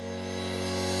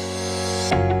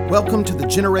Welcome to the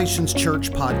Generations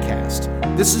Church podcast.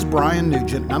 This is Brian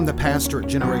Nugent, and I'm the pastor at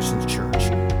Generations Church.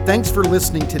 Thanks for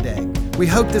listening today. We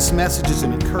hope this message is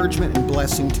an encouragement and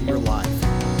blessing to your life.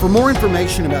 For more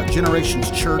information about Generations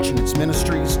Church and its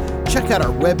ministries, check out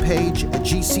our webpage at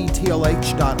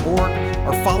gctlh.org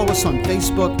or follow us on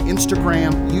Facebook,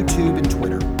 Instagram, YouTube, and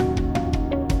Twitter.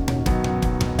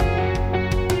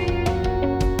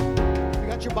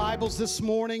 This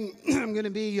morning, I'm going to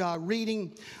be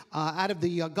reading out of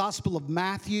the Gospel of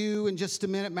Matthew in just a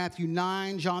minute. Matthew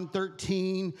 9, John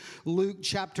 13, Luke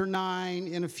chapter 9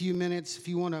 in a few minutes if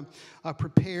you want to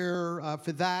prepare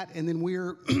for that. And then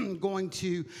we're going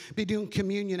to be doing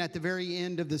communion at the very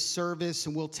end of the service,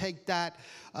 and we'll take that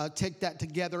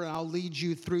together, and I'll lead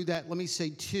you through that. Let me say,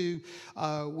 too,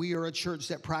 we are a church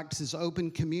that practices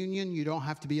open communion. You don't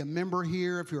have to be a member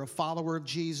here. If you're a follower of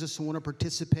Jesus and want to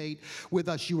participate with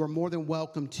us, you are more than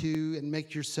welcome to, and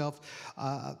make yourself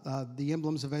the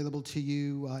emblems available to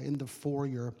you in the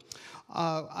foyer.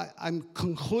 I'm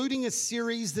concluding a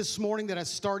series this morning that I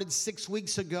started 6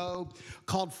 weeks ago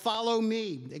called Follow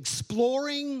Me,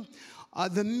 exploring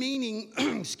the meaning,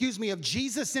 of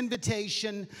Jesus'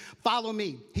 invitation, follow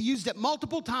me. He used it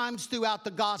multiple times throughout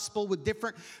the gospel with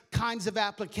different kinds of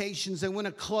applications. I want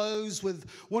to close with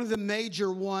one of the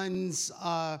major ones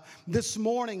this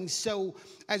morning. So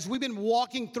as we've been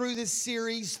walking through this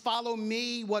series, follow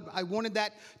me, what I wanted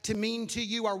that to mean to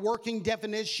you, our working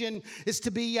definition is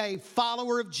to be a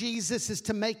follower of Jesus, is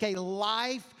to make a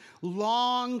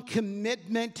lifelong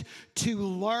commitment to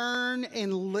learn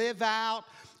and live out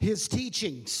His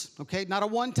teachings, okay? Not a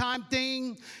one-time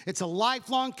thing. It's a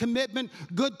lifelong commitment.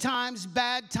 Good times,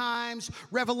 bad times.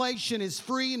 Revelation is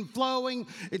free and flowing.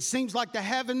 It seems like the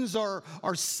heavens are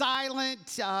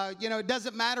silent. It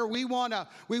doesn't matter. We want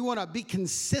to be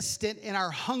consistent in our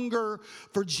hunger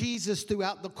for Jesus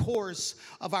throughout the course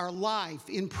of our life.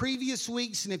 In previous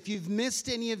weeks, and if you've missed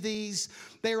any of these,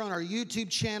 they're on our YouTube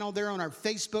channel. They're on our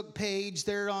Facebook page.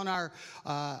 They're on our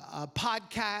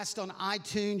podcast on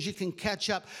iTunes. You can catch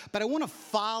up. But I want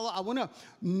to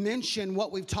mention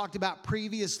what we've talked about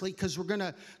previously, because we're going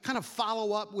to kind of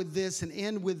follow up with this and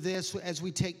end with this as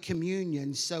we take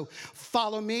communion. So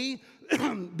follow me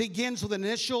begins with an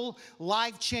initial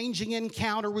life-changing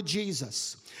encounter with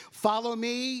Jesus. Follow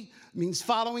me means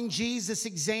following Jesus'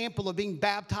 example of being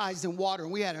baptized in water.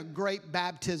 And we had a great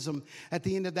baptism at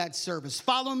the end of that service.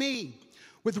 Follow me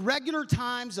with regular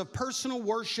times of personal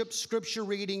worship, scripture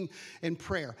reading, and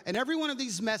prayer. And every one of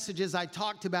these messages, I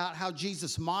talked about how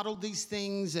Jesus modeled these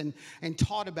things and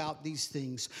taught about these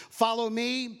things. Follow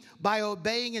me by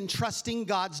obeying and trusting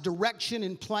God's direction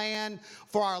and plan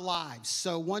for our lives.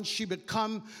 So once you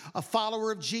become a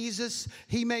follower of Jesus,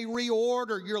 He may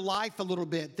reorder your life a little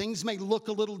bit. Things may look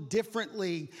a little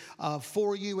differently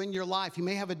for you in your life. You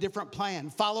may have a different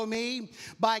plan. Follow me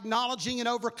by acknowledging and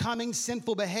overcoming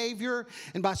sinful behavior,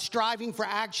 and by striving for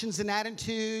actions and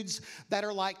attitudes that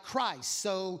are like Christ.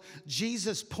 So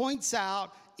Jesus points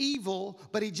out evil,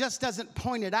 but He just doesn't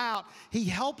point it out. He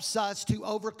helps us to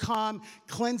overcome,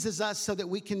 cleanses us so that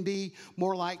we can be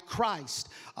more like Christ.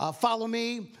 Follow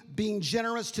me, being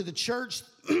generous to the church,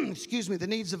 the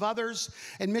needs of others,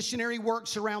 and missionary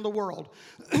works around the world.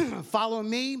 Follow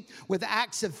me with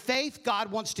acts of faith. God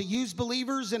wants to use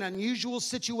believers in unusual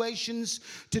situations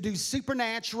to do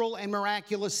supernatural and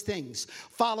miraculous things.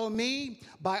 Follow me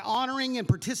by honoring and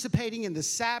participating in the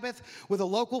Sabbath with a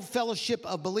local fellowship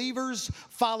of believers.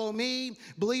 Follow me.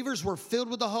 Believers were filled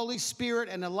with the Holy Spirit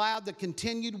and allowed the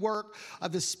continued work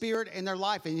of the Spirit in their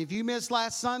life. And if you missed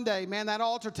last Sunday, man, that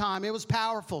altar time, it was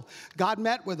powerful. God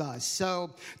met with us. So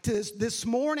this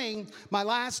morning, my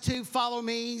last two follow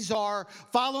me's are,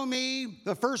 follow me,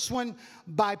 the first one,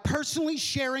 by personally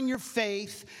sharing your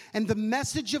faith and the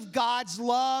message of God's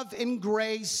love and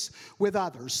grace with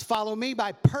others. Follow me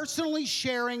by personally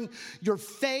sharing your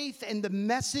faith and the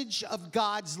message of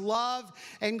God's love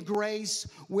and grace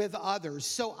with others.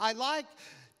 So I like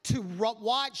to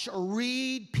watch or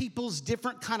read people's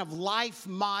different kind of life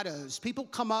mottos. People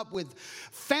come up with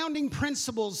founding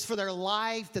principles for their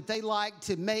life that they like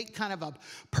to make kind of a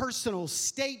personal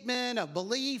statement, a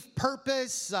belief,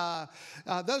 purpose,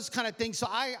 those kind of things. So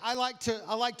I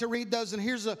like to read those, and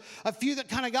here's a few that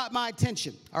kind of got my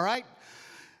attention. All right,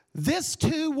 this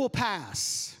too will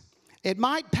pass. It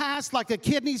might pass like a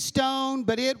kidney stone,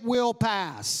 but it will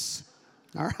pass.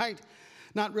 All right.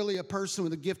 Not really a person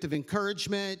with a gift of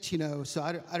encouragement, so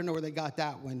I don't know where they got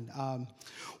that one.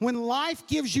 When life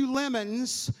gives you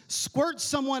lemons, squirt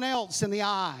someone else in the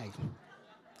eye.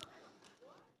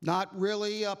 Not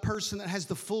really a person that has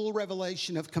the full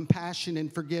revelation of compassion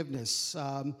and forgiveness.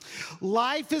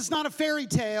 Life is not a fairy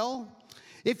tale.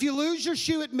 If you lose your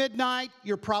shoe at midnight,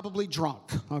 you're probably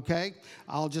drunk, okay?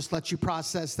 I'll just let you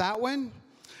process that one.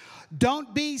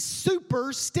 Don't be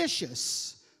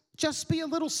superstitious. Just be a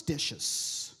little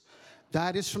stitious.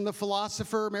 That is from the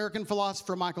American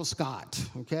philosopher Michael Scott,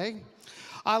 okay?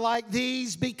 I like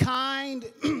these. Be kind.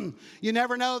 You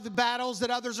never know the battles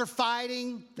that others are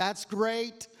fighting. That's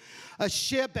great. A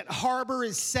ship at harbor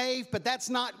is safe, but that's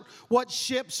not what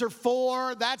ships are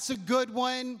for. That's a good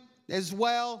one as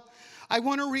well. I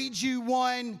want to read you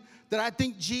one that I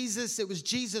think it was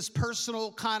Jesus'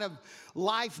 personal kind of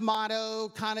life motto,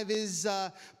 kind of his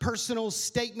personal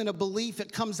statement of belief.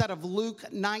 It comes out of Luke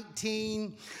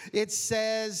 19. It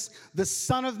says, "The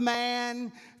Son of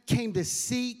Man came to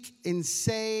seek and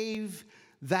save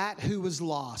that who was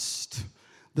lost."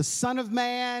 The Son of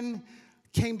Man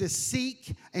came to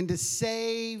seek and to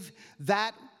save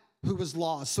that who was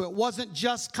lost. So it wasn't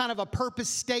just kind of a purpose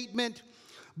statement,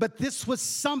 but this was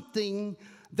something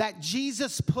that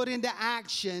Jesus put into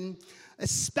action,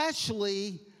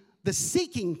 especially the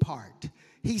seeking part.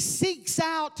 He seeks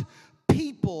out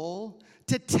people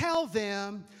to tell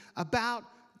them about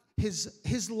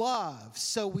his love.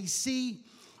 So we see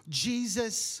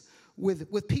Jesus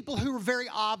with people who are very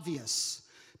obvious.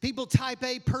 People type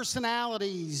A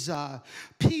personalities,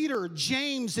 Peter,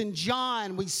 James, and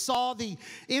John. We saw the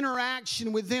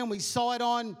interaction with them. We saw it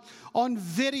on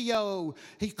video.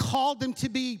 He called them to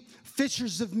be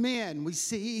fishers of men.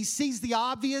 He sees the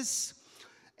obvious,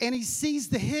 and he sees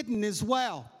the hidden as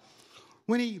well.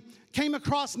 When he came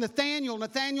across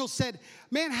Nathanael said,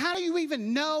 "Man, how do you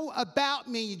even know about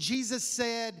me?" Jesus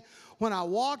said, "When I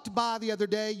walked by the other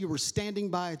day, you were standing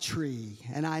by a tree,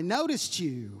 and I noticed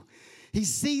you." He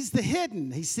sees the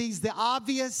hidden, he sees the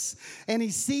obvious, and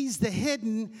he sees the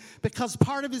hidden because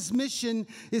part of his mission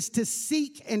is to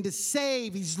seek and to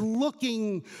save. He's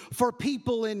looking for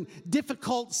people in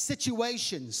difficult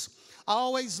situations. I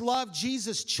always love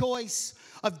Jesus' choice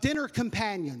of dinner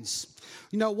companions.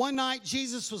 You know, one night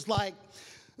Jesus was like,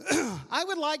 "I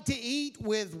would like to eat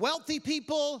with wealthy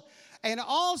people and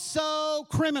also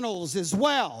criminals as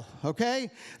well," okay?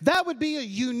 That would be a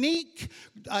unique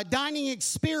dining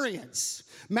experience.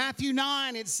 Matthew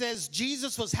 9, it says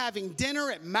Jesus was having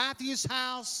dinner at Matthew's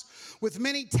house with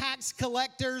many tax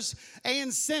collectors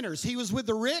and sinners. He was with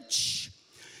the rich,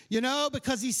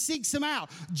 because he seeks them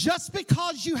out. Just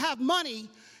because you have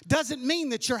money doesn't mean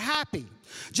that you're happy.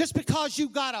 Just because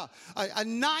you've got a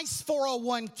nice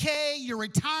 401k, your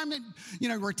retirement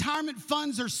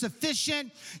funds are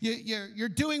sufficient, you're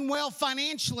doing well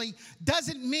financially,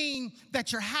 doesn't mean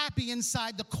that you're happy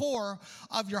inside the core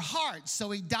of your heart.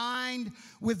 So he dined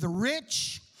with the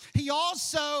rich. He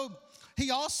also,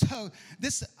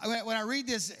 this, when I read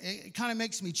this, it kind of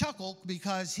makes me chuckle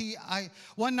because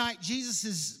one night Jesus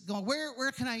is going,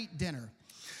 where can I eat dinner?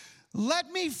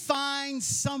 Let me find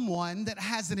someone that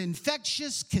has an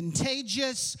infectious,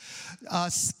 contagious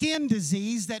skin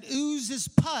disease that oozes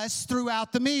pus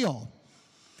throughout the meal.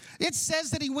 It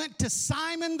says that he went to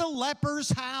Simon the leper's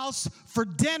house for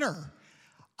dinner.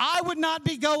 I would not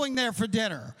be going there for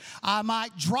dinner. I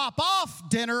might drop off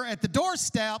dinner at the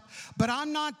doorstep, but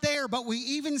I'm not there. But we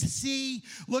even see,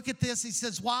 look at this, he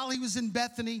says, while he was in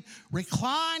Bethany,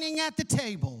 reclining at the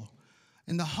table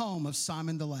in the home of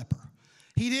Simon the leper.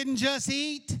 He didn't just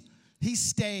eat, he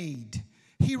stayed.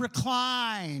 He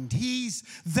reclined. He's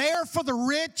there for the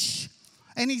rich,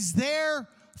 and he's there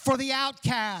for the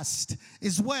outcast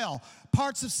as well.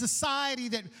 Parts of society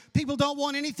that people don't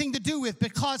want anything to do with,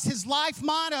 because his life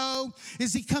motto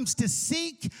is he comes to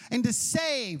seek and to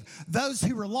save those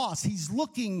who are lost. He's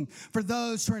looking for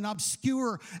those who are in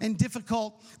obscure and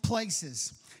difficult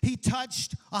places. He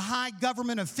touched a high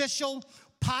government official,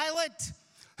 Pilate,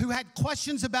 who had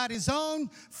questions about his own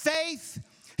faith.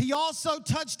 He also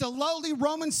touched a lowly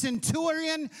Roman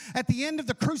centurion at the end of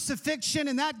the crucifixion,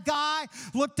 and that guy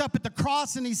looked up at the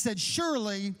cross and he said,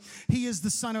 "Surely he is the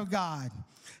Son of God."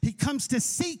 He comes to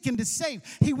seek and to save.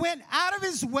 He went out of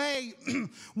his way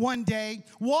one day,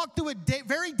 walked through a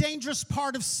very dangerous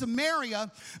part of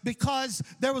Samaria because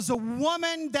there was a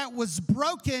woman that was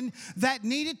broken that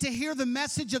needed to hear the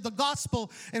message of the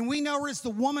gospel, and we know her as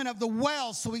the woman of the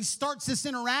well. So he starts this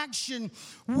interaction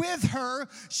with her.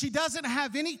 She doesn't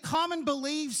have any common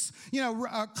beliefs,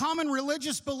 common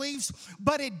religious beliefs,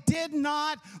 but it did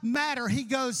not matter. He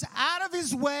goes out of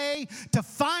his way to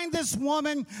find this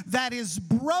woman that is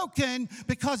broken broken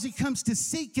because he comes to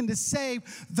seek and to save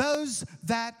those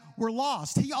that were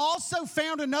lost. He also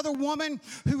found another woman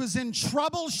who was in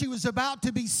trouble. She was about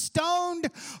to be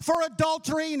stoned for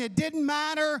adultery, and it didn't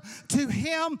matter to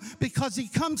him because he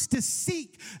comes to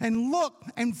seek and look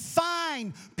and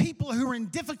find people who are in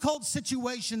difficult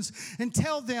situations and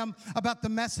tell them about the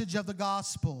message of the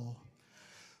gospel.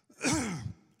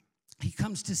 He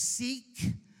comes to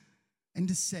seek and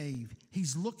to save.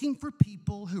 He's looking for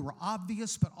people who are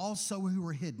obvious but also who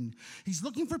are hidden. He's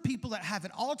looking for people that have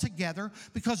it all together,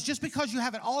 because just because you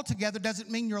have it all together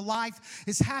doesn't mean your life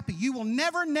is happy. You will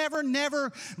never, never,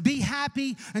 never be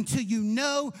happy until you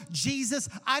know Jesus.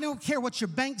 I don't care what your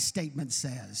bank statement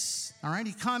says. All right?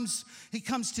 He comes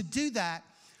to do that.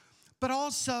 But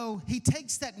also, he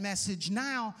takes that message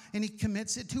now and he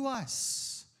commits it to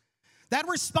us. That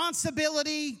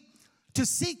responsibility to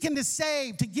seek and to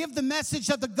save, to give the message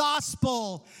of the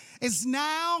gospel, is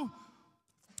now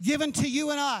given to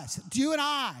you and us, to you and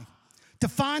I, to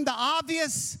find the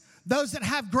obvious, those that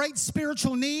have great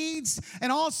spiritual needs, and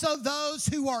also those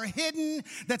who are hidden,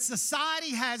 that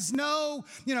society has no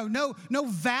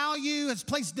value, has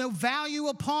placed no value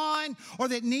upon, or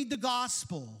that need the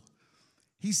gospel.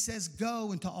 He says,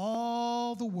 go into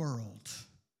all the world.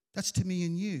 That's to me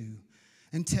and you.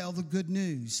 And tell the good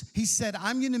news. He said,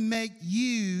 I'm going to make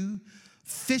you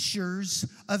fishers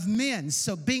of men.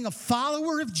 So being a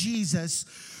follower of Jesus,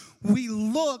 we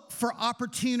look for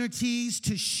opportunities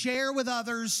to share with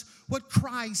others what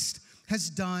Christ has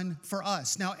done for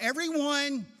us. Now,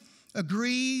 everyone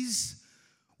agrees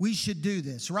we should do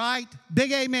this, right?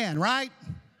 Big amen, right?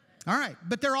 All right.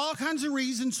 But there are all kinds of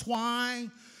reasons why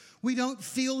we don't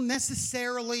feel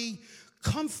necessarily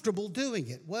comfortable doing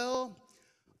it. Well,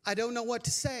 I don't know what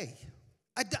to say.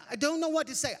 I don't know what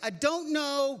to say. I don't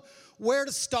know where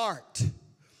to start,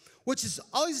 which is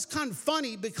always kind of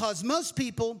funny because most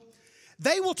people,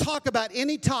 they will talk about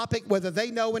any topic whether they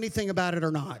know anything about it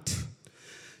or not.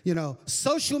 You know,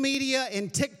 social media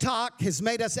and TikTok has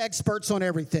made us experts on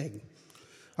everything.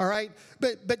 All right?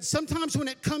 But sometimes when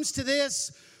it comes to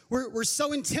this, we're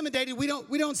so intimidated we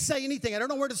don't say anything. I don't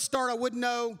know where to start. I wouldn't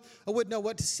know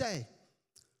what to say.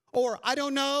 Or I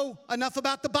don't know enough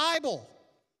about the Bible.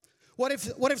 What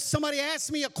if somebody asks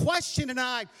me a question and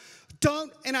I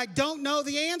don't know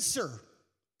the answer?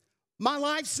 My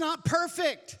life's not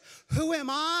perfect. Who am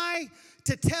I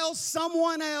to tell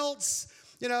someone else,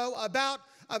 about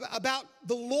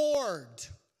the Lord?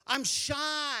 I'm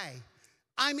shy.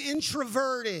 I'm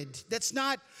introverted. That's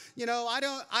not,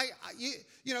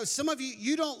 some of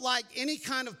you don't like any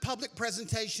kind of public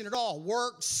presentation at all.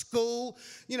 Work, school,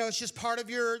 it's just part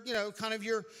of your, kind of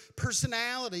your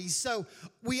personality. So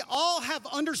we all have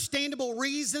understandable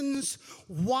reasons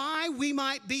why we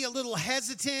might be a little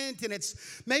hesitant, and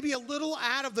it's maybe a little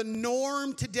out of the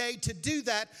norm today to do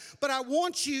that. But I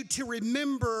want you to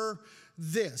remember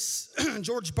this.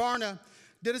 George Barna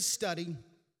did a study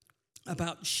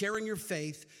about sharing your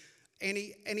faith, and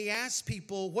he asked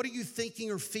people, what are you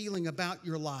thinking or feeling about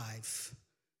your life?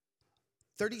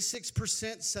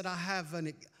 36% said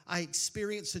I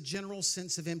experience a general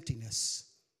sense of emptiness.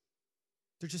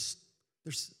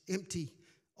 They're empty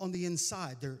on the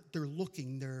inside. They're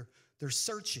looking, they're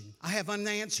searching. I have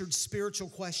unanswered spiritual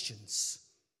questions.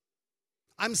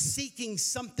 I'm seeking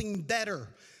something better.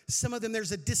 Some of them,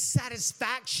 there's a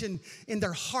dissatisfaction in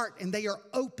their heart, and they are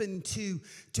open to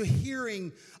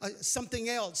hearing something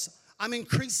else. I'm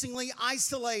increasingly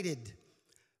isolated.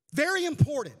 Very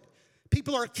important.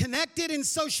 People are connected in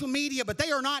social media, but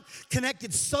they are not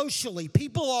connected socially.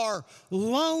 People are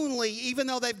lonely, even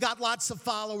though they've got lots of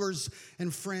followers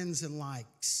and friends and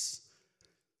likes.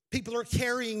 People are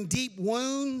carrying deep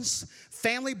wounds,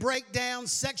 family breakdown,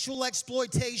 sexual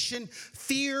exploitation,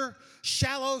 fear,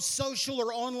 shallow social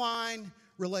or online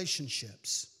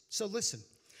relationships. So listen,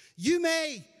 you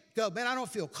may go, man, I don't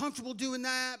feel comfortable doing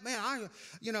that. Man,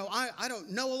 I don't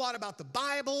know a lot about the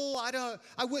Bible.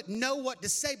 I wouldn't know what to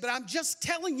say, but I'm just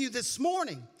telling you this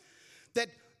morning that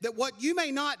what you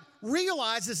may not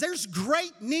realize is there's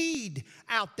great need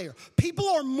out there. People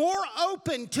are more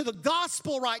open to the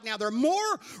gospel right now. They're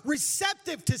more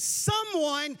receptive to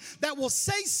someone that will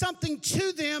say something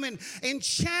to them and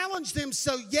challenge them.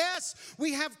 So yes,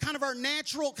 we have kind of our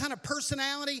natural kind of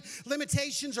personality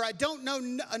limitations, or I don't know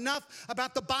enough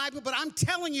about the Bible, but I'm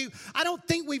telling you, I don't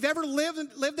think we've ever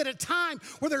lived at a time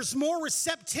where there's more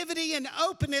receptivity and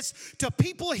openness to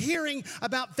people hearing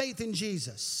about faith in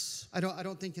Jesus. I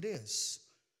don't think it is.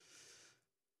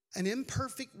 An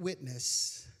imperfect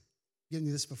witness, I've given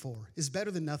you this before, is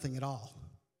better than nothing at all.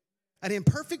 An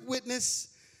imperfect witness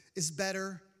is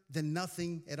better than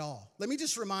nothing at all. Let me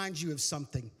just remind you of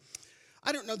something.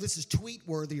 I don't know if this is tweet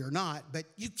worthy or not, but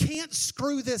you can't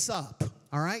screw this up,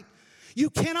 all right? You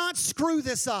cannot screw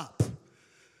this up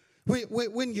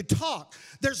when you talk.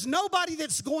 There's nobody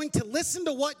that's going to listen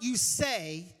to what you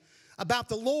say about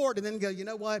the Lord and then go, you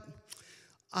know what?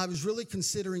 I was really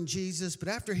considering Jesus, but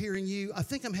after hearing you, I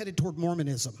think I'm headed toward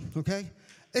Mormonism, okay?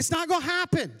 It's not going to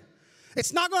happen.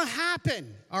 It's not going to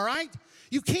happen, all right?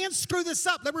 You can't screw this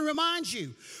up. Let me remind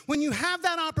you, when you have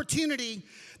that opportunity,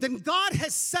 then God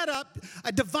has set up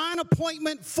a divine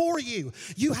appointment for you.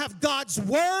 You have God's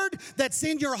word that's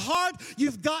in your heart.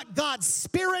 You've got God's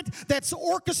spirit that's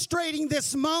orchestrating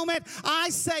this moment.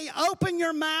 I say open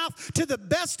your mouth to the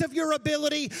best of your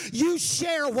ability. You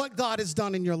share what God has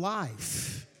done in your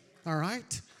life. All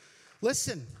right?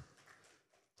 Listen,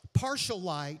 partial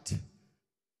light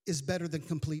is better than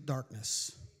complete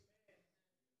darkness.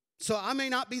 So I may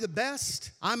not be the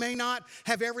best. I may not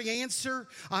have every answer.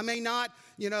 I may not,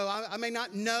 I may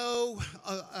not know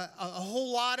a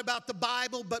whole lot about the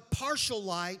Bible, but partial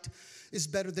light is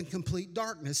better than complete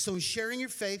darkness. So in sharing your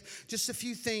faith, just a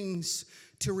few things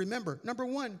to remember. Number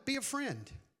one, be a friend.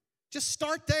 Just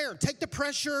start there. Take the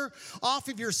pressure off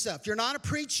of yourself. You're not a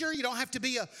preacher. You don't have to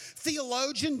be a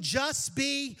theologian. Just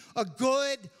be a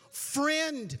good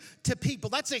friend to people.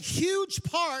 That's a huge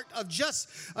part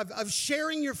of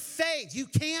sharing your faith. You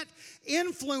can't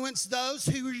influence those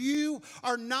who you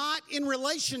are not in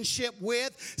relationship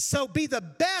with, so be the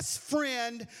best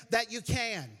friend that you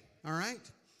can, all right?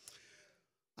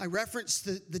 I referenced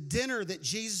the dinner that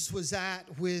Jesus was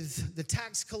at with the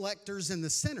tax collectors and the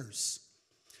sinners.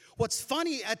 What's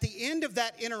funny, at the end of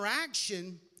that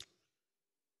interaction,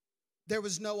 there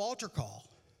was no altar call.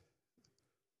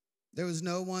 There was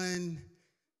no one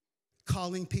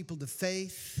calling people to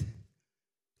faith.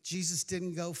 Jesus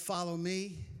didn't go, follow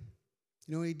me.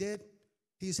 You know what he did?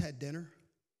 He's had dinner.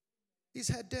 He's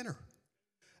had dinner.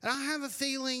 And I have a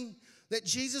feeling that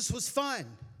Jesus was fun.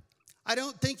 I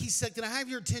don't think he said, can I have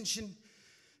your attention?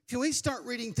 Can we start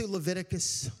reading through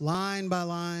Leviticus line by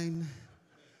line?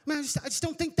 I just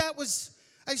don't think that was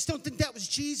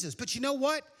Jesus. But you know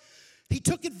what? He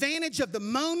took advantage of the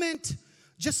moment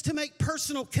just to make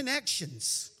personal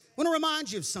connections. I want to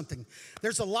remind you of something.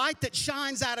 There's a light that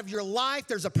shines out of your life.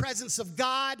 There's a presence of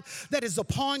God that is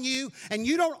upon you. And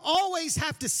you don't always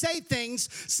have to say things.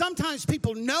 Sometimes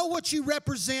people know what you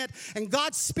represent, and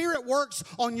God's Spirit works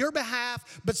on your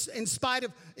behalf, but in spite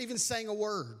of even saying a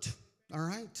word. All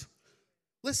right?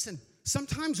 Listen.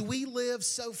 Sometimes we live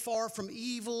so far from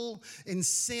evil and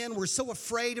sin. We're so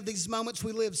afraid of these moments.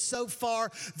 We live so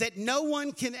far that no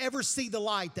one can ever see the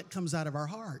light that comes out of our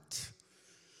heart.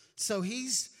 So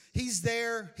he's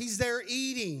there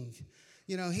eating.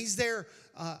 He's there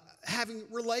having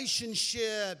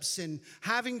relationships and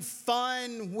having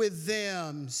fun with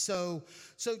them. So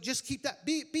just keep that.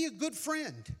 Be a good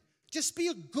friend. Just be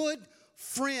a good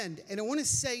friend. And I want to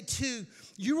say, too,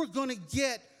 you are going to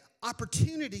get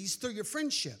opportunities through your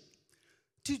friendship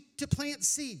to plant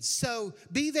seeds. So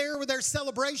be there with their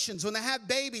celebrations, when they have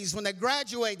babies, when they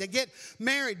graduate, they get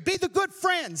married. Be the good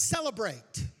friend.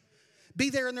 Celebrate.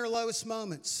 Be there in their lowest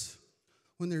moments,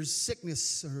 when there's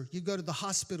sickness, or you go to the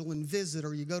hospital and visit,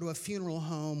 or you go to a funeral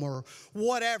home, or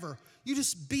whatever. You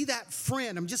just be that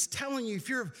friend. I'm just telling you, if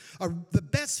you're the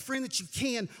best friend that you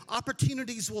can,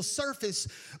 opportunities will surface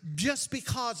just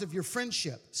because of your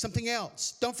friendship. Something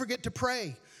else. Don't forget to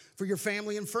pray for your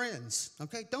family and friends,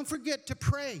 okay? Don't forget to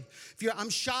pray. I'm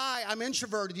shy, I'm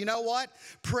introverted. You know what?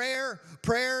 Prayer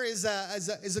is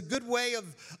a good way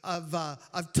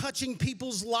of touching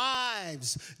people's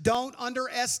lives. Don't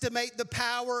underestimate the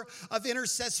power of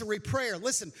intercessory prayer.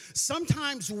 Listen,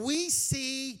 sometimes we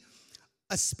see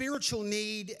a spiritual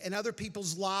need in other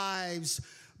people's lives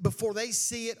before they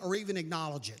see it or even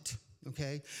acknowledge it,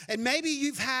 okay? And maybe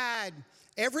you've had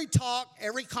every talk,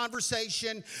 every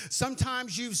conversation,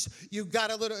 sometimes you've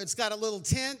got it's got a little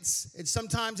tense, and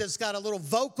sometimes it's got a little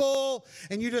vocal,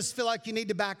 and you just feel like you need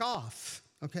to back off,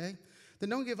 okay? Then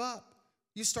don't give up.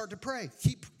 You start to pray.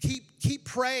 Keep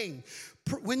praying.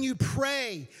 When you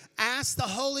pray, ask the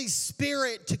Holy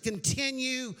Spirit to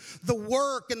continue the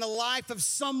work in the life of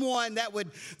someone that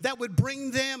would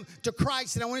bring them to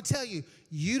Christ. And I want to tell you,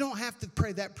 you don't have to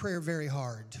pray that prayer very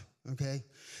hard, okay?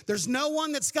 There's no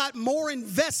one that's got more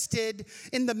invested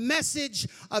in the message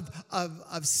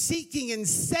of seeking and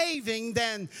saving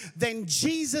than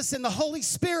Jesus and the Holy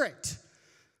Spirit.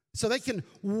 So they can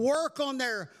work on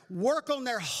their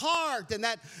heart, and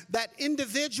that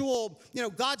individual,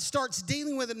 God starts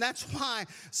dealing with them. That's why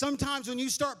sometimes when you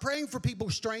start praying for people,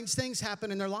 strange things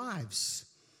happen in their lives.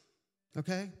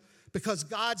 Okay? because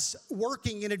God's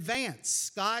working in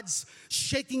advance. God's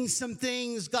shaking some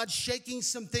things. God's shaking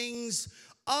some things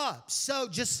up. So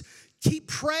just keep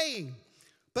praying.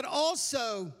 But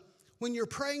also, when you're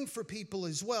praying for people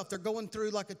as well, if they're going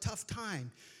through like a tough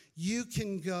time, you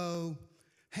can go,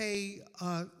 hey,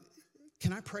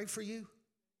 can I pray for you?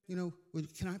 You know,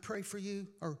 can I pray for you?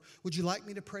 Or would you like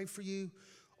me to pray for you?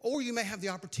 Or you may have the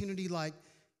opportunity like,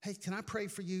 hey, can I pray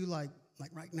for you like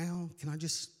right now? Can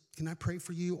I pray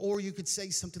for you? Or you could say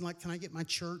something like, can I get my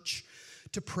church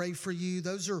to pray for you?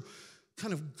 Those are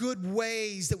kind of good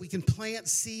ways that we can plant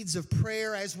seeds of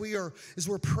prayer as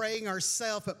we're praying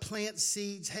ourselves, but plant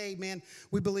seeds. Hey, man,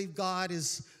 we believe God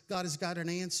has got an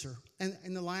answer.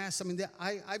 And the last,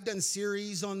 I've done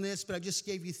series on this, but I just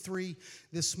gave you 3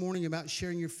 this morning about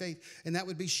sharing your faith, and that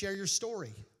would be share your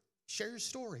story. Share your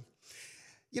story.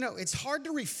 You know, it's hard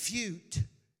to refute,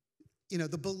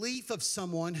 the belief of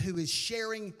someone who is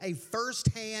sharing a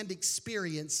firsthand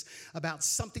experience about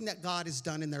something that God has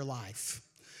done in their life.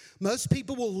 Most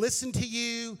people will listen to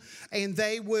you and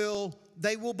they will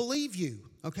believe you,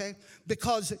 okay?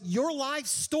 Because your life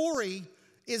story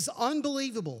is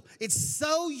unbelievable. It's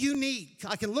so unique.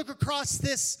 I can look across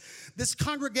this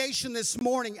congregation this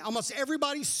morning. Almost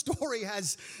everybody's story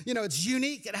has, it's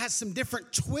unique. It has some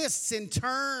different twists and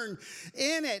turns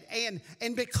in it.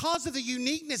 And because of the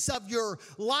uniqueness of your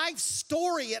life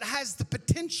story, it has the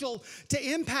potential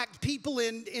to impact people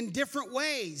in different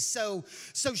ways. So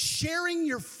sharing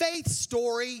your faith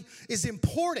story is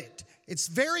important. It's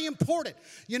very important.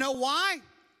 You know why?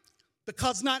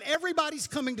 Because not everybody's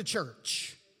coming to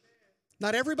church.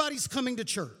 Not everybody's coming to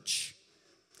church.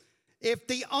 If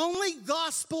the only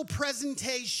gospel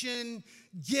presentation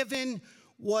given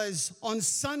was on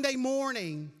Sunday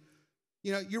morning,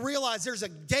 you realize there's a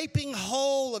gaping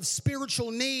hole of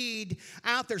spiritual need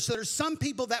out there. So there's some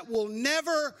people that will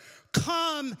never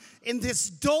come in this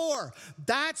door.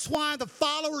 That's why the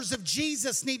followers of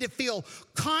Jesus need to feel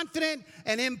confident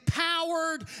and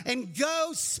empowered and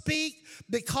go speak,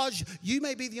 because you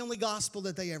may be the only gospel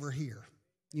that they ever hear.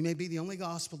 You may be the only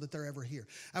gospel that they're ever hear.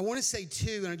 I want to say,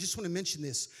 too, and I just want to mention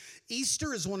this,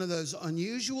 Easter is one of those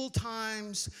unusual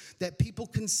times that people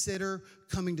consider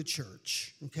coming to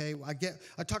church, okay?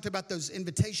 I talked about those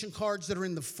invitation cards that are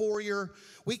in the foyer.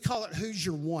 We call it Who's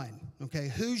Your One, okay?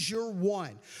 Who's your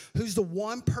one? Who's the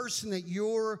one person that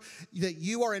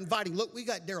you are inviting? Look, we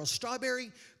got Daryl Strawberry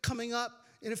coming up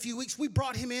in a few weeks. We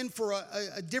brought him in for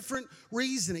a different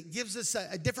reason. It gives us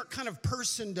a different kind of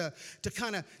person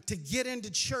to get into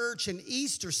church and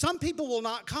Easter. Some people will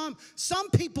not come.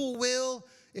 Some people will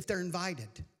if they're invited.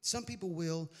 Some people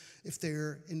will if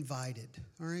they're invited.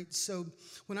 All right. So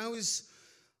when I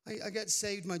got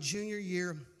saved my junior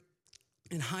year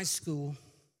in high school,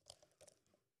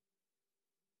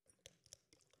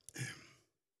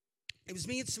 it was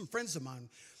me and some friends of mine.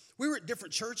 We were at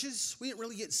different churches. We didn't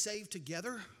really get saved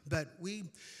together, but we,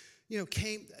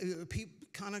 came,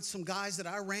 kind of some guys that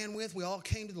I ran with, we all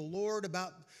came to the Lord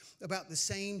about the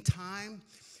same time.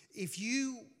 If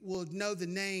you would know the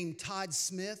name Todd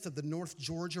Smith of the North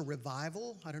Georgia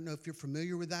Revival, I don't know if you're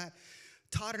familiar with that.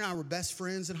 Todd and I were best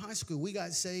friends in high school. We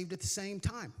got saved at the same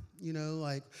time,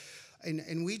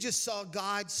 and we just saw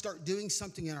God start doing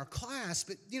something in our class.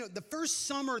 But, the first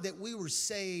summer that we were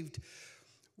saved,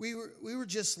 we were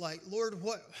just like, Lord,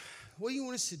 what do you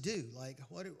want us to do? Like,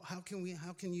 how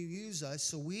can you use us?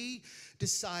 So we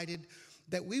decided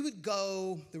that we would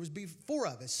go. There would be 4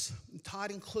 of us,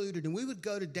 Todd included, and we would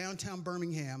go to downtown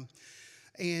Birmingham,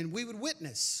 and we would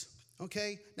witness.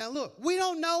 Okay. Now look, we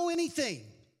don't know anything.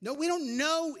 No, we don't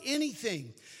know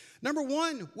anything. Number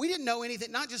one, we didn't know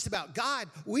anything, not just about God.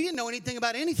 We didn't know anything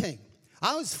about anything.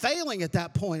 I was failing at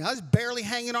that point. I was barely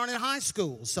hanging on in high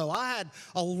school. So I had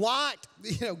a lot,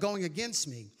 going against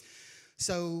me.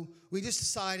 So we just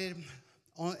decided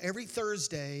on every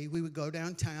Thursday we would go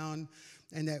downtown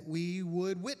and that we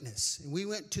would witness. And we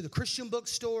went to the Christian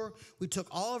bookstore. We took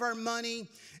all of our money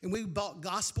and we bought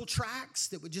gospel tracts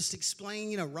that would just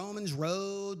explain, Romans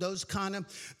Road, those kind of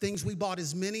things. We bought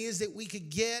as many as that we could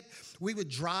get. We would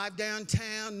drive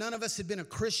downtown. None of us had been a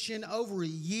Christian over a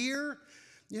year.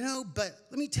 But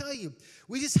let me tell you,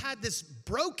 we just had this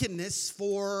brokenness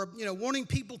for, wanting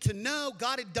people to know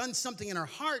God had done something in our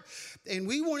heart, and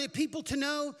we wanted people to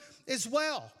know as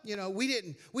well. We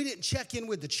didn't check in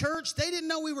with the church. They didn't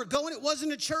know we were going. It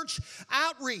wasn't a church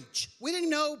outreach. We didn't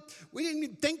know. We didn't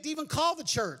even think to even call the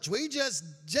church. We just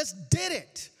did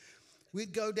it.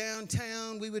 We'd go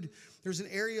downtown. There's an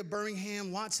area of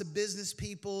Birmingham, lots of business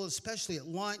people, especially at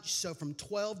lunch. So from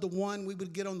 12 to 1, we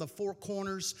would get on the 4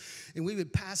 corners and we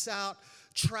would pass out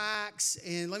tracks,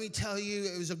 and let me tell you,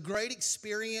 it was a great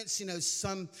experience. You know,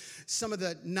 some of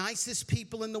the nicest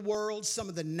people in the world, some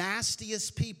of the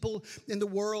nastiest people in the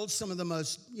world, some of the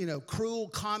most, cruel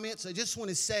comments. I just want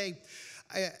to say,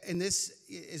 and this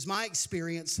is my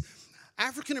experience,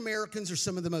 African Americans are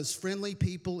some of the most friendly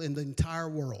people in the entire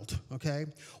world, okay?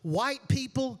 White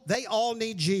people, they all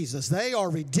need Jesus. They are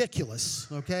ridiculous,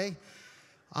 okay?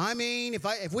 I mean,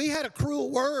 if we had a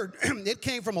cruel word, it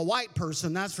came from a white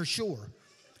person, that's for sure.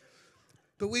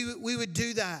 But we would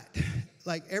do that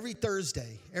like every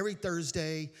Thursday,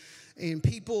 and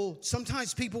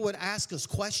sometimes people would ask us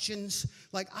questions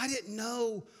like, I didn't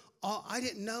know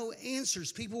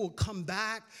answers. People will come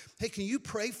back. Hey, can you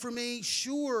pray for me?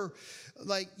 Sure.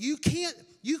 Like you can't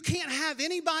have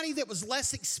anybody that was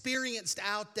less experienced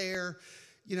out there,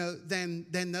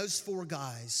 than those four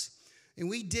guys. And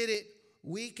we did it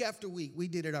week after week. We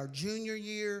did it our junior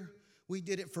year. We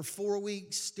did it for 4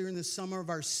 weeks during the summer of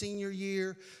our senior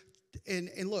year. And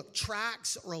look,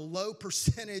 tracks are a low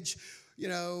percentage,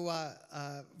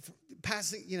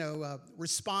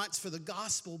 response for the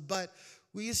gospel, but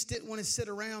we just didn't want to sit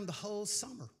around the whole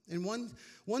summer. And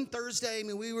one Thursday,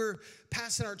 we were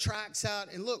passing our tracts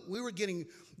out, and look, we were getting,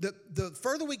 the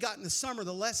further we got in the summer,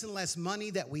 the less and less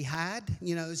money that we had,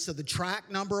 so the tract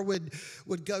number would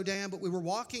go down. But we were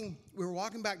walking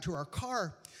back to our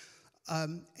car,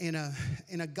 and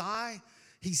a guy,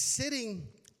 he's sitting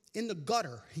in the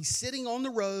gutter. He's sitting on the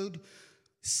road,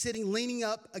 leaning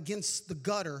up against the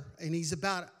gutter, and he's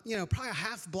about, probably a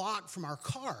half block from our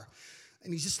car.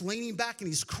 And he's just leaning back and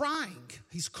he's crying.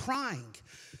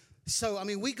 So,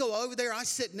 we go over there. I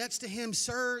sit next to him.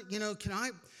 Sir,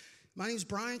 my name's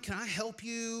Brian. Can I help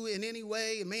you in any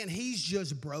way? And man, he's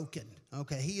just broken.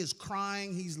 Okay, he is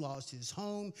crying. He's lost his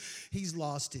home. He's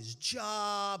lost his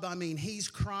job. He's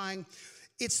crying.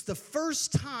 It's the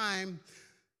first time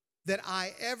that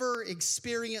I ever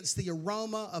experienced the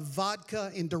aroma of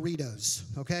vodka and Doritos,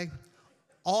 okay?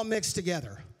 All mixed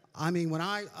together. When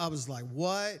I was like,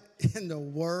 what in the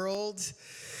world?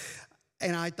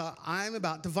 And I thought, I'm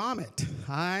about to vomit.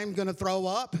 I'm going to throw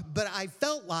up. But I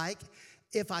felt like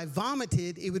if I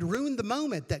vomited, it would ruin the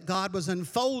moment that God was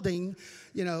unfolding,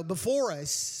 before us.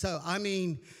 So,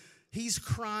 he's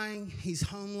crying. He's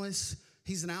homeless.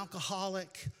 He's an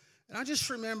alcoholic. And I just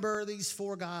remember these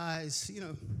four guys,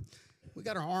 we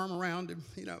got our arm around him.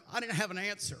 I didn't have an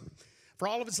answer for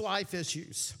all of his life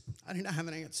issues. I didn't have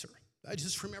an answer. I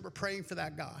just remember praying for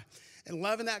that guy and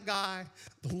loving that guy.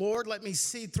 The Lord let me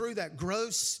see through that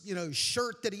gross,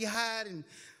 shirt that he had and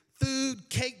food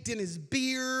caked in his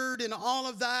beard and all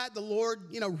of that. The Lord,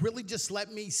 really just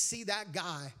let me see that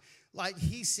guy like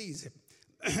he sees him.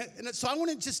 And so I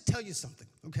want to just tell you something,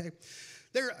 okay?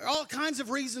 There are all kinds of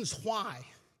reasons why,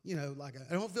 I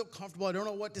don't feel comfortable. I don't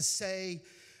know what to say.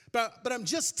 But I'm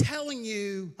just telling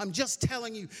you,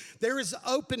 there is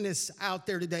openness out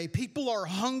there today. People are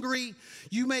hungry.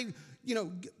 You may,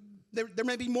 there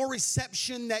may be more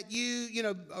reception that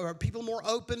or people more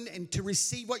open and to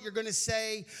receive what you're going to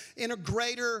say in a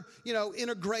greater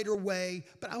way.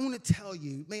 But I want to tell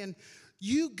you, man,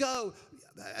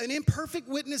 an imperfect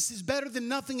witness is better than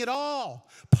nothing at all.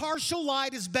 Partial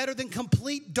light is better than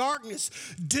complete darkness.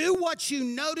 Do what you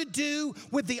know to do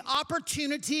with the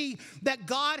opportunity that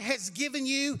God has given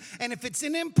you. And if it's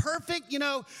an imperfect,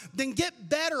 then get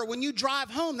better when you drive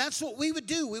home. That's what we would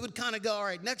do. We would kind of go, all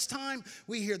right, next time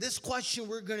we hear this question,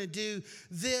 we're going to do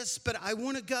this. But I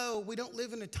want to go. We don't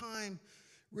live in a time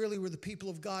really where the people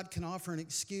of God can offer an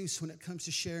excuse when it comes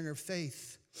to sharing our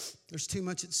faith. There's too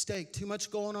much at stake, too much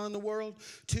going on in the world,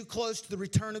 too close to the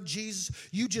return of Jesus.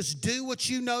 You just do what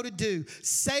you know to do.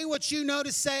 Say what you know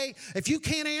to say. If you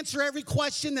can't answer every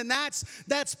question, then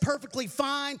that's perfectly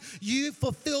fine. You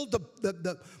fulfilled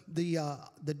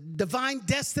the divine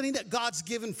destiny that God's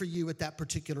given for you at that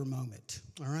particular moment.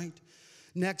 All right?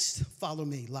 Next, follow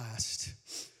me. Last.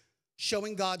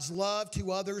 Showing God's love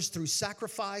to others through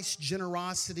sacrifice,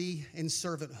 generosity, and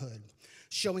servanthood.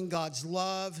 Showing God's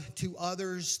love to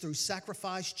others through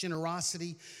sacrifice,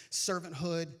 generosity,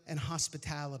 servanthood, and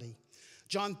hospitality.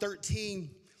 John 13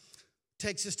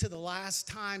 takes us to the last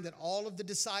time that all of the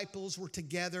disciples were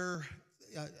together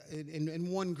in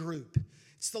one group.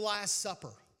 It's the Last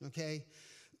Supper, okay?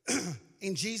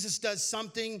 And Jesus does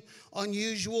something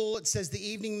unusual. It says the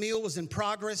evening meal was in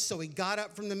progress, so he got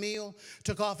up from the meal,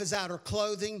 took off his outer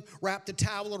clothing, wrapped a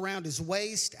towel around his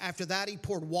waist. After that, he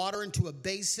poured water into a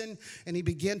basin, and he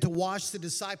began to wash the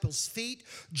disciples' feet,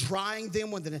 drying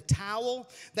them with a towel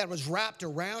that was wrapped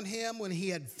around him. When he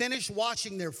had finished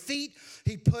washing their feet,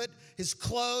 he put his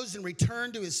clothes and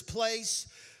returned to his place.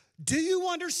 Do you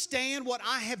understand what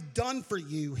I have done for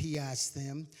you? He asked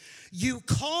them. You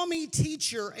call me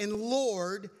teacher and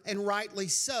Lord, and rightly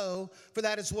so, for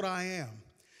that is what I am.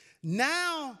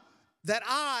 Now that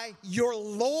I, your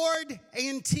Lord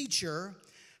and teacher,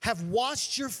 have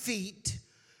washed your feet,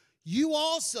 you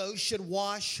also should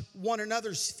wash one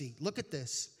another's feet. Look at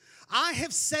this. I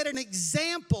have set an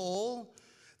example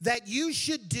that you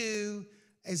should do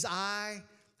as I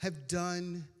have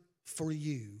done for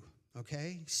you.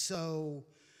 Okay, so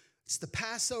it's the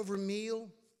Passover meal.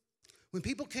 When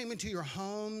people came into your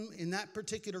home in that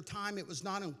particular time, it was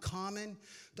not uncommon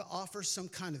to offer some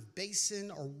kind of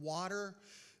basin or water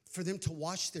for them to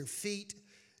wash their feet.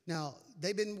 Now,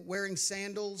 they've been wearing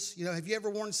sandals. You know, have you ever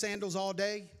worn sandals all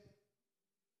day?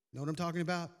 Know what I'm talking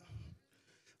about?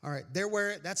 All right, they're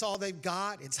wearing, that's all they've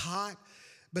got. It's hot,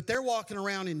 but they're walking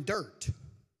around in dirt.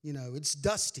 You know, it's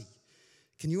dusty.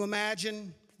 Can you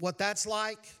imagine what that's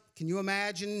like? Can you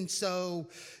imagine? So,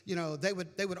 you know, they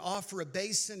would offer a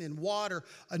basin and water.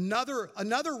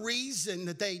 Another reason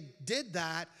that they did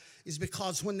that is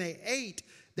because when they ate,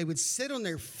 they would sit on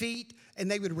their feet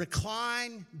and they would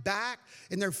recline back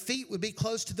and their feet would be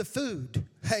close to the food.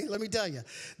 Hey, let me tell you,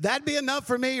 that'd be enough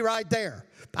for me right there.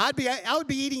 I would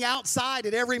be eating outside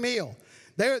at every meal.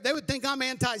 They would think I'm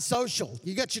antisocial.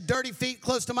 You got your dirty feet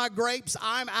close to my grapes,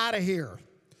 I'm out of here.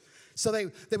 So they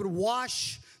would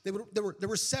wash. There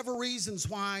were several reasons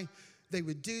why they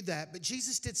would do that, but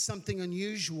Jesus did something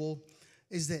unusual,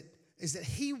 is that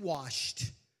he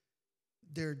washed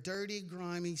their dirty,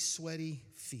 grimy, sweaty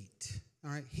feet. All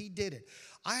right, he did it.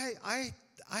 I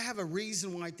have a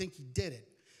reason why I think he did it.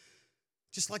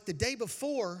 Just like the day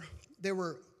before, there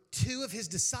were two of his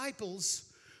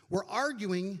disciples were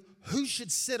arguing who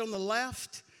should sit on the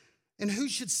left and who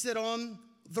should sit on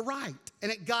the right,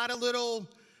 and it got a little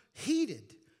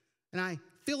heated, and I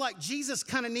feel like Jesus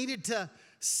kind of needed to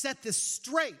set this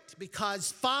straight,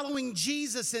 because following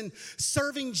Jesus and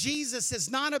serving Jesus is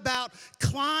not about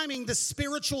climbing the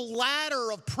spiritual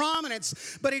ladder of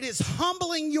prominence, but it is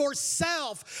humbling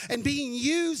yourself and being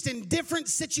used in different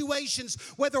situations,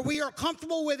 whether we are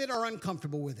comfortable with it or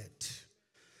uncomfortable with it.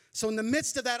 So in the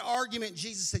midst of that argument,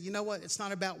 Jesus said, you know what? It's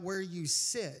not about where you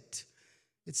sit.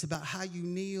 It's about how you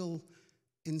kneel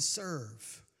and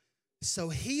serve. So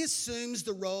he assumes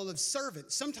the role of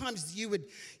servant. Sometimes you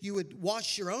would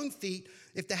wash your own feet.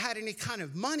 If they had any kind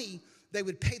of money, they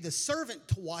would pay the servant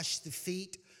to wash the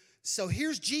feet. So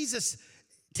here's Jesus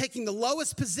taking the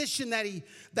lowest position that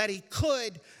he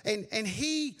could, and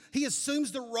he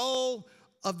assumes the role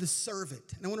of the servant.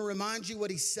 And I want to remind you what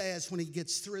he says when he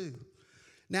gets through.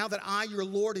 Now that I, your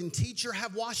Lord and teacher,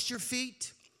 have washed your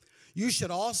feet, you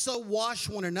should also wash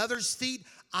one another's feet.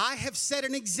 I have set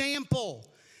an example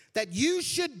that you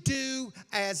should do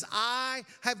as I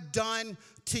have done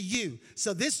to you.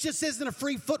 So this just isn't a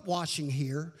free foot washing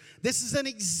here. This is an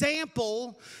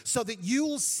example so that you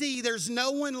will see there's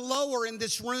no one lower in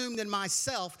this room than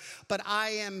myself, but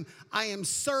I am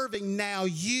serving. Now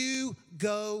you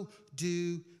go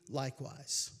do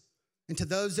likewise. And to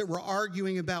those that were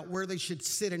arguing about where they should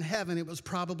sit in heaven, it was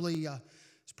probably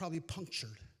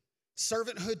punctured.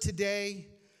 Servanthood today,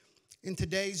 in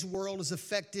today's world, is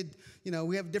affected. You know,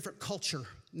 we have a different culture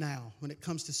now when it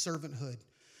comes to servanthood.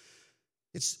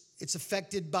 It's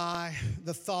affected by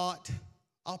the thought,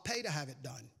 I'll pay to have it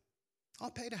done.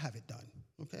 I'll pay to have it done,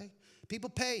 okay? People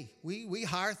pay. We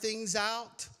hire things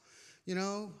out, you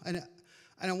know, and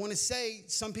I want to say,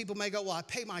 some people may go, well, I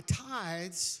pay my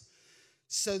tithes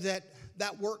so that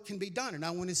work can be done. And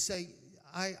I want to say,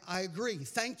 I agree.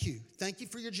 Thank you. Thank you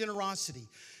for your generosity.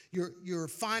 Your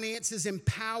finances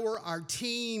empower our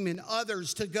team and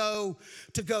others to go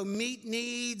meet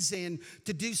needs and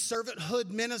to do servanthood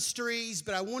ministries.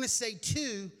 But I want to say,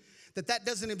 too, that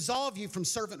doesn't absolve you from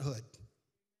servanthood.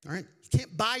 All right? You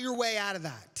can't buy your way out of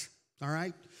that. All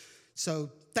right? So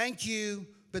thank you,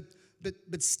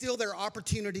 but still there are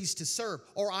opportunities to serve.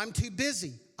 Or I'm too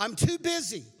busy. I'm too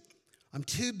busy. I'm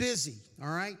too busy. All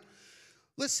right?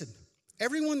 Listen,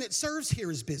 everyone that serves here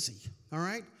is busy. All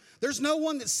right? There's no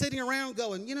one that's sitting around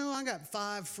going, you know, I got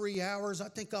 5 free hours. I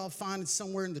think I'll find it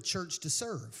somewhere in the church to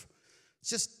serve. It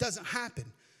just doesn't happen.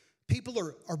 People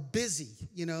are busy.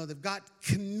 You know, they've got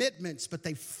commitments, but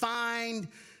they find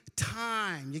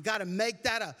time. You got to make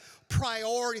that a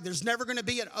priority. There's never going to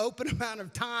be an open amount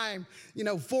of time, you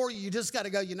know, for you. You just got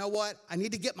to go, you know what? I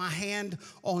need to get my hand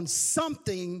on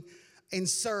something and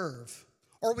serve.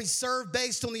 Or we serve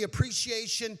based on the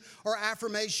appreciation or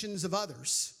affirmations of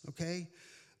others, okay?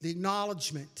 The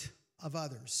acknowledgement of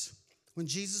others. When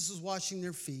Jesus was washing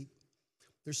their feet,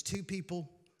 there's 2 people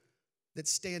that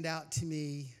stand out to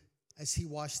me as he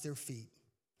washed their feet.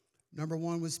 Number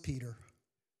one was Peter,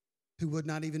 who would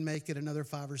not even make it another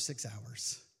 5 or 6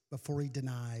 hours before he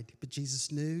denied. But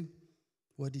Jesus knew.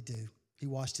 What did he do? He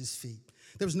washed his feet.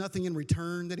 There was nothing in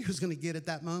return that he was going to get at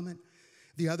that moment.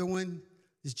 The other one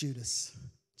is Judas.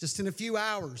 Just in a few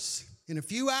hours,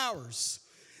 this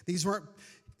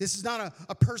is not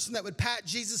a person that would pat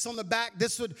Jesus on the back.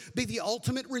 This would be the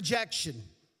ultimate rejection.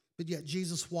 But yet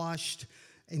Jesus washed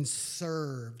and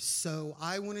served. So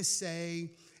I want to say,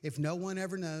 if no one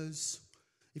ever knows,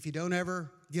 if you don't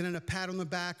ever get a pat on the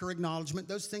back or acknowledgement,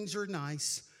 those things are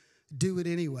nice. Do it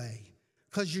anyway,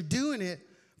 because you're doing it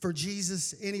for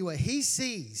Jesus anyway. He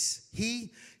sees. He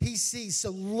sees.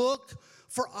 So look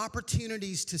for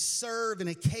opportunities to serve and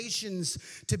occasions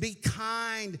to be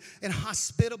kind and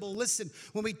hospitable. Listen,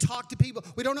 when we talk to people,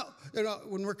 we don't know,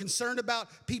 when we're concerned about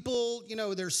people,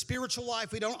 their spiritual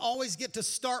life, we don't always get to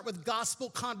start with gospel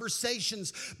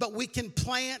conversations, but we can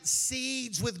plant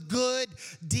seeds with good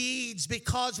deeds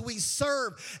because we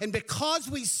serve. And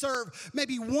because we serve,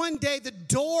 maybe one day the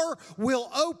door will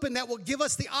open that will give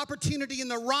us the opportunity and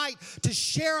the right to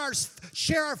share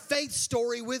our faith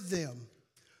story with them.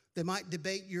 They might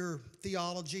debate your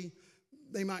theology.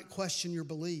 They might question your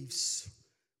beliefs.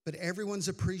 But everyone's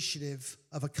appreciative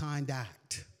of a kind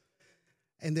act.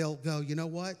 And they'll go, you know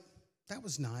what? That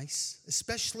was nice.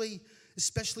 Especially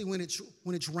when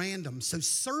it's random. So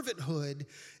servanthood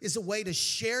is a way to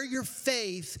share your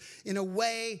faith in a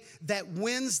way that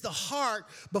wins the heart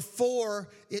before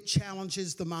it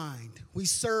challenges the mind. We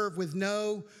serve with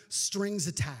no strings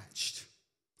attached.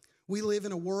 We live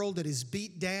in a world that is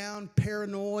beat down,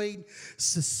 paranoid,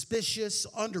 suspicious,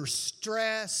 under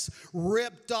stress,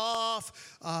 ripped off,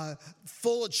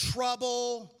 full of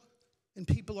trouble, and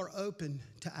people are open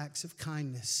to acts of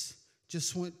kindness.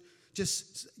 Just want to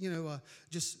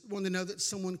know that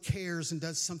someone cares and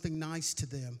does something nice to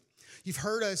them. You've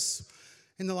heard us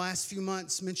in the last few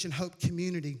months mention Hope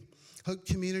Community. Hope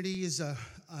Community is a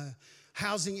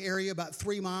housing area about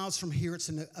 3 miles from here. It's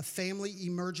a family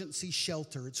emergency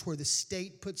shelter. It's where the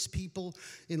state puts people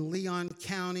in Leon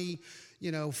County,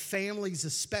 families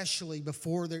especially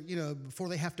before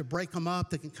they have to break them up.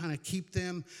 They can kind of keep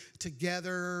them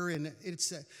together. And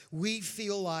we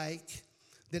feel like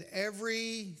that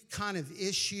every kind of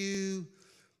issue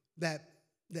that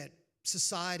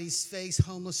societies face,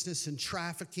 homelessness and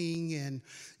trafficking and,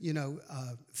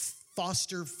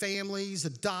 foster families,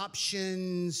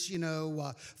 adoptions,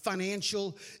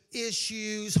 financial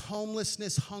issues,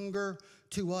 homelessness, hunger,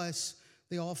 to us,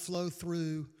 they all flow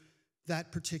through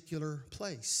that particular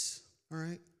place, all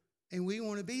right? And we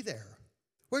want to be there.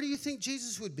 Where do you think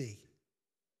Jesus would be?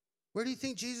 Where do you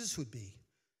think Jesus would be?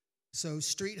 So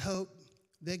Street Hope,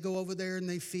 they go over there and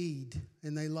they feed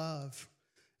and they love.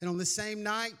 And on the same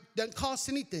night, doesn't cost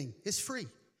anything. It's free.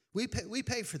 We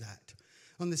pay for that.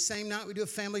 On the same night, we do a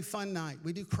family fun night.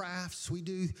 We do crafts. We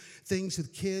do things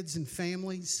with kids and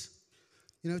families.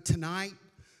 Tonight,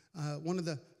 one of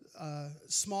the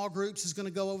small groups is going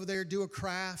to go over there, do a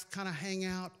craft, kind of hang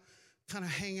out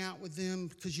with them,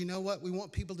 because you know what? We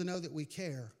want people to know that we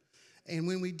care. And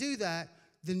when we do that,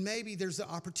 then maybe there's the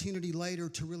opportunity later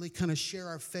to really kind of share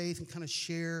our faith and kind of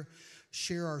share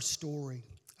our story.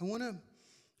 I want to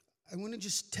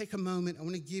just take a moment. I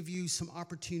want to give you some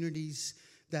opportunities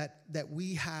that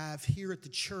we have here at the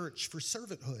church for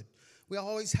servanthood. We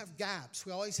always have gaps.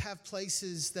 We always have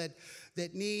places that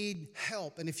need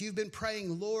help. And if you've been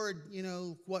praying, Lord,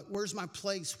 where's my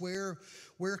place? Where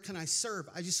can I serve?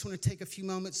 I just want to take a few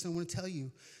moments and I want to tell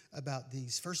you about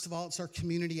these. First of all, it's our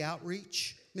community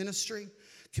outreach ministry.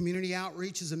 Community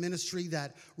outreach is a ministry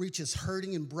that reaches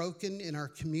hurting and broken in our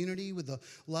community with the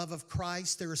love of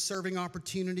Christ. There are serving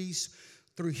opportunities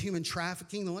through human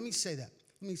trafficking. Now, let me say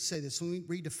this. Let me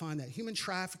redefine that. Human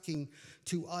trafficking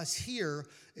to us here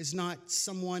is not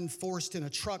someone forced in a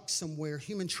truck somewhere.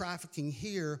 Human trafficking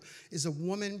here is a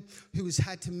woman who has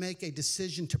had to make a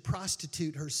decision to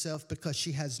prostitute herself because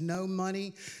she has no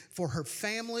money for her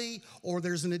family or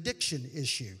there's an addiction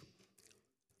issue.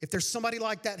 If there's somebody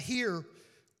like that here,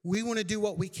 we want to do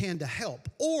what we can to help.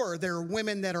 Or there are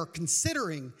women that are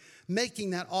considering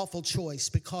making that awful choice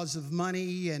because of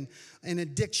money and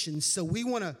addiction. So we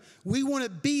want to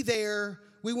be there.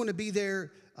 We want to be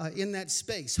there in that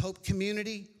space. Hope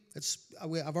Community.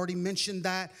 I've already mentioned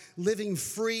that. Living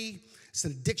Free. It's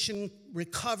an addiction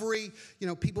recovery,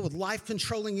 people with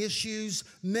life-controlling issues,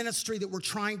 ministry that we're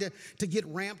trying to get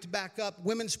ramped back up.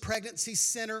 Women's Pregnancy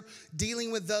Center,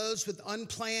 dealing with those with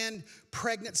unplanned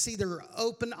pregnancy. There are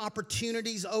opening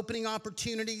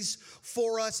opportunities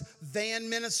for us. Van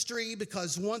ministry,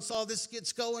 because once all this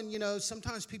gets going,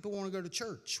 sometimes people want to go to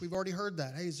church. We've already heard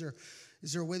that. Hey,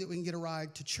 Is there a way that we can get a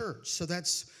ride to church? So there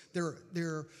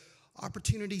are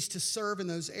opportunities to serve in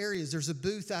those areas. There's a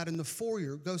booth out in the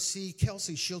foyer. Go see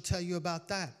Kelsey. She'll tell you about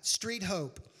that. Street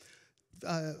Hope,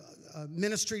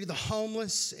 ministry to the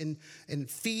homeless and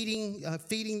feeding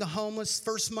the homeless.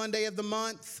 First Monday of the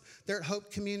month, they're at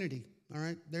Hope Community. All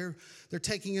right, they're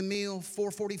taking a meal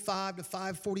 4:45 to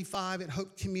 5:45 at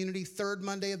Hope Community. Third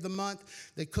Monday of the month,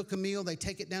 they cook a meal. They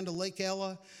take it down to Lake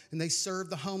Ella, and they serve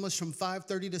the homeless from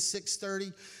 5:30 to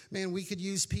 6:30. Man, we could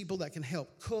use people that can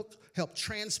help cook, help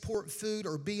transport food,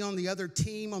 or be on the other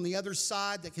team, on the other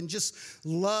side, that can just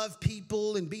love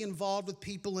people and be involved with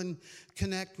people and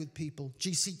connect with people.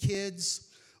 GC Kids,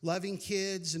 loving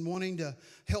kids and wanting to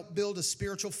help build a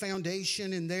spiritual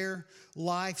foundation in their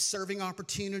life, serving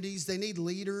opportunities. They need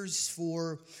leaders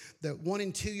for the 1-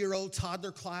 and 2-year-old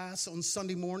toddler class on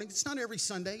Sunday morning. It's not every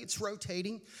Sunday, it's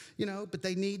rotating, but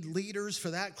they need leaders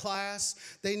for that class.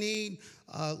 They need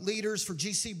leaders for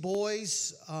GC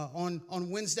Boys on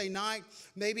Wednesday night.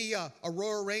 Maybe a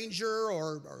Royal Ranger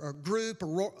or a group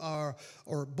or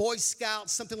Boy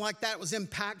Scouts, something like that was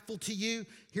impactful to you.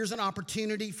 Here's an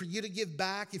opportunity for you to give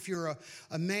back. If you're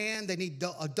a man, they need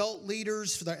adult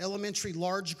leaders for their elementary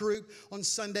large group on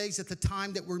Sundays at the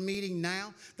time that we're meeting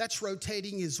now. That's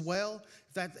rotating as well.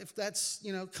 If that's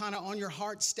kind of on your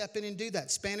heart, step in and do that.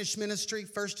 Spanish ministry,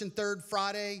 first and third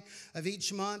Friday of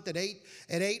each month at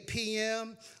 8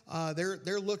 p.m.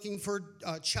 They're looking for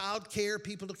child care,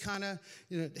 people to kind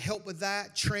of help with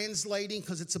that, translating,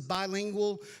 because it's a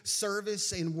bilingual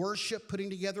service, and worship, putting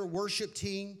together a worship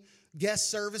team.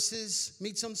 Guest services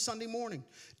meets on Sunday morning.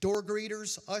 Door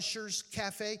greeters, ushers,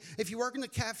 cafe. If you work in the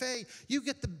cafe, you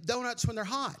get the donuts when they're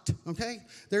hot, okay?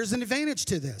 There's an advantage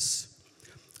to this.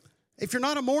 If you're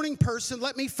not a morning person,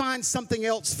 let me find something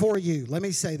else for you. Let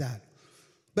me say that.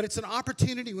 But it's an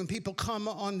opportunity when people come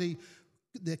on the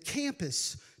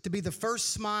campus to be the first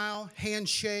smile,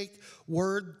 handshake,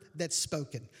 word that's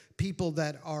spoken. People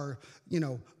that are,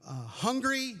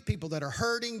 hungry, people that are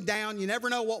hurting, down. You never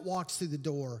know what walks through the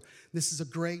door. This is a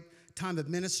great time of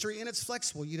ministry, and it's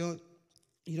flexible. You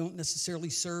don't necessarily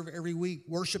serve every week.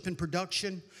 Worship and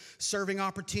production, serving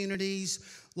opportunities,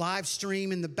 live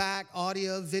stream in the back,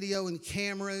 audio, video, and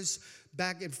cameras.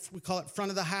 Back, we call it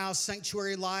front of the house,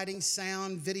 sanctuary lighting,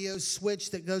 sound, video switch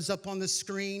that goes up on the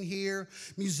screen here.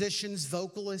 Musicians,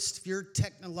 vocalists, if you're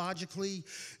technologically,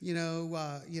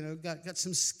 got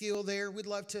some skill there, we'd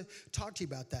love to talk to you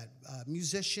about that.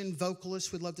 Musician,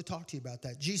 vocalist, we'd love to talk to you about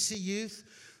that. GC Youth.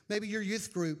 Maybe your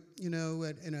youth group, in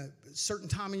a certain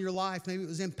time in your life, maybe it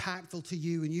was impactful to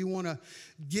you and you want to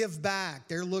give back.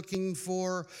 They're looking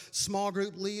for small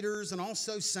group leaders and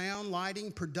also sound,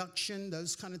 lighting, production,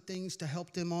 those kind of things to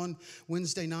help them on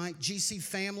Wednesday night. GC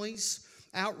Families,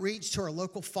 outreach to our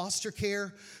local foster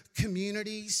care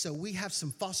communities. So we have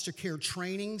some foster care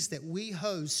trainings that we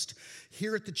host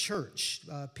here at the church.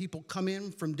 People come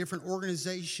in from different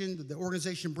organizations. The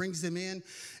organization brings them in,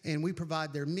 and we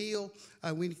provide their meal.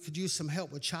 We could use some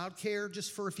help with childcare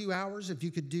just for a few hours if you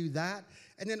could do that.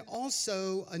 And then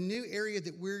also a new area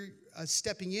that we're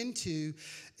stepping into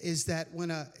is that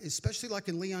especially like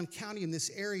in Leon County in this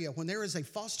area, when there is a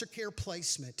foster care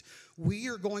placement, we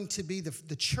are going to be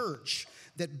the church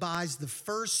that buys the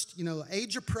first,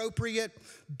 age-appropriate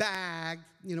bag,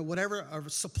 whatever, of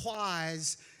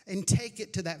supplies, and take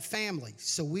it to that family.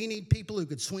 So we need people who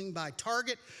could swing by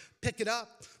Target, pick it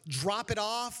up, drop it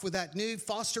off with that new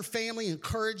foster family,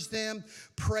 encourage them,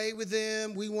 pray with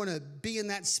them. We want to be in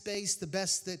that space the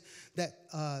best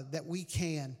that we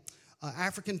can.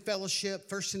 African Fellowship,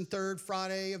 first and third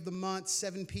Friday of the month,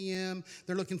 7 p.m.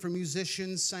 They're looking for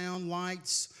musicians, sound,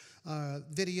 lights,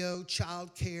 video,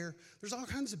 child care. There's all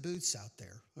kinds of booths out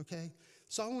there, okay?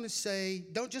 So I want to say,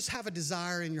 don't just have a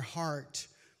desire in your heart.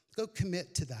 Go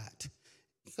commit to that.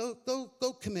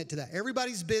 Go commit to that.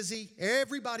 Everybody's busy.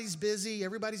 Everybody's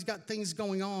got things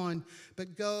going on.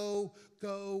 But go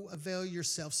avail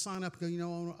yourself. Sign up. Go,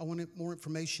 I want more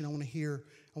information. I want to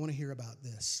hear about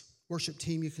this. Worship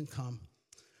team, you can come.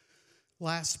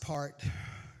 Last part.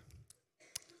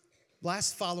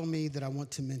 Last follow me that I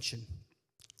want to mention.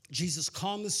 Jesus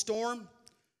calmed the storm,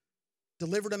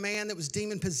 delivered a man that was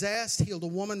demon-possessed, healed a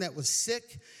woman that was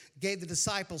sick, gave the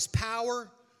disciples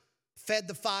power, fed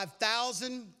the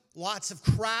 5,000. Lots of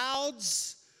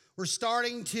crowds were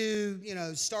starting to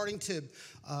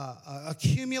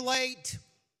accumulate.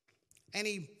 And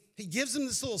he gives them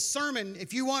this little sermon.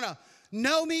 If you want to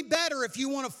know me better, if you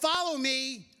want to follow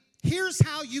me, here's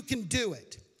how you can do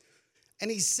it.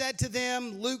 And he said to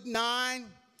them, Luke 9,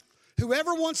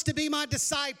 whoever wants to be my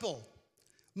disciple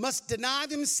must deny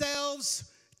themselves,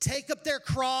 take up their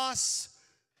cross,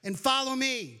 and follow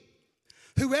me.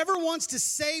 Whoever wants to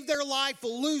save their life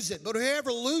will lose it, but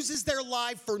whoever loses their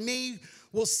life for me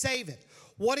will save it.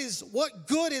 What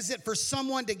good is it for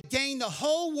someone to gain the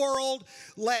whole world,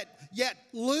 yet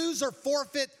lose or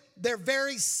forfeit their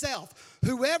very self?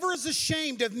 Whoever is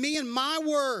ashamed of me and my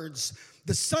words,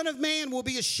 the Son of Man will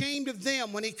be ashamed of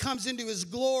them when he comes into his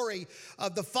glory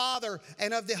of the Father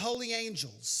and of the holy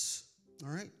angels.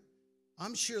 All right?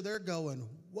 I'm sure they're going,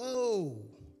 whoa.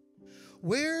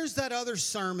 Where's that other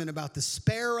sermon about the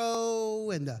sparrow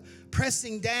and the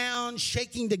pressing down,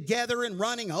 shaking together and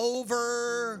running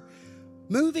over,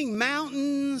 moving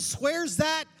mountains? Where's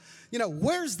that?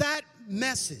 Where's that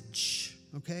message?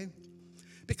 Okay?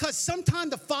 Because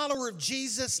sometimes the follower of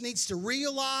Jesus needs to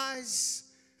realize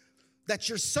that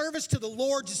your service to the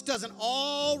Lord just doesn't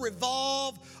all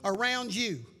revolve around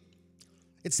you.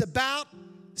 It's about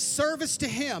service to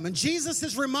him. And Jesus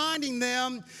is reminding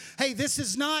them, hey, this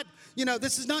is not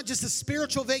just a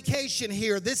spiritual vacation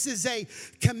here. This is a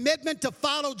commitment to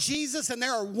follow Jesus, and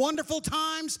there are wonderful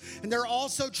times, and there are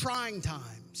also trying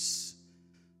times.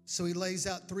 So he lays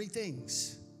out 3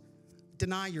 things.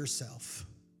 Deny yourself.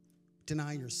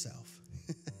 Deny yourself.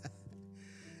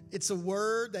 It's a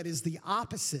word that is the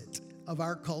opposite of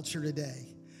our culture today.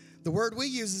 The word we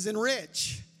use is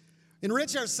enrich.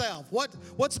 Enrich ourselves.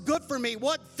 What's good for me?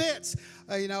 What fits?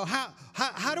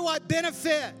 How do I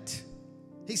benefit?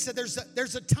 He said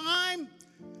there's a time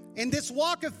in this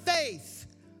walk of faith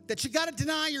that you got to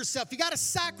deny yourself. You got to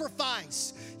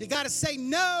sacrifice. You got to say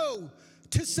no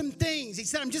to some things. He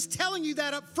said, I'm just telling you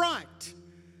that up front.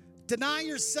 Deny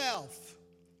yourself.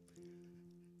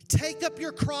 Take up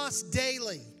your cross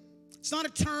daily. It's not a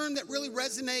term that really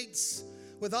resonates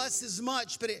with us as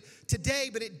much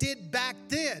today, but it did back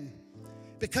then.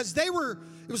 Because it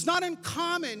was not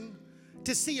uncommon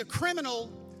to see a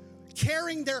criminal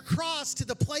carrying their cross to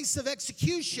the place of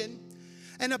execution,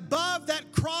 and above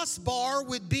that crossbar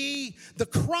would be the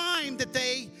crime that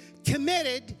they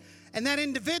committed, and that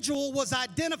individual was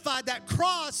identified, that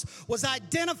cross was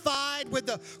identified with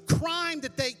the crime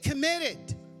that they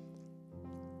committed.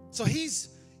 So he's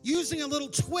using a little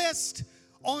twist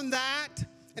on that,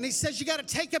 and he says you got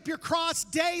to take up your cross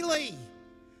daily.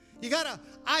 You got to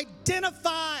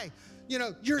identify,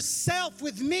 yourself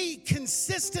with me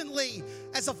consistently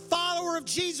as a follower of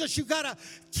Jesus. You got to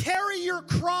carry your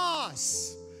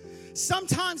cross.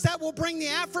 Sometimes that will bring the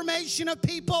affirmation of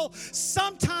people.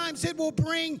 Sometimes it will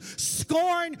bring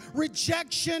scorn,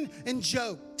 rejection, and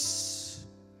jokes.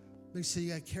 But he said, you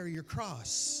got to carry your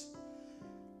cross.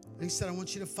 And he said, I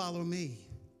want you to follow me.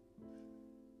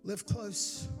 Live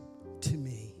close to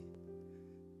me.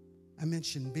 I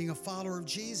mentioned being a follower of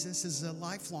Jesus is a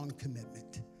lifelong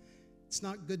commitment. It's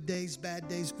not good days, bad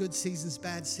days, good seasons,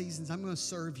 bad seasons. I'm going to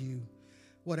serve you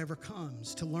whatever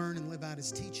comes to learn and live out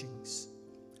his teachings.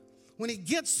 When he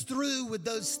gets through with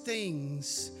those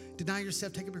things, deny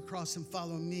yourself, take up your cross, and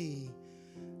follow me,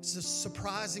 it's a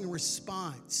surprising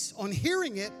response. On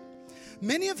hearing it,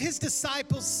 many of his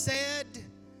disciples said,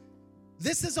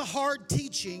 this is a hard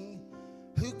teaching.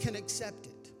 Who can accept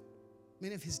it?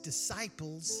 Many of his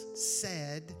disciples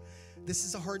said, this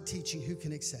is a hard teaching. Who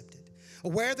can accept it?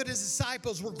 Aware that his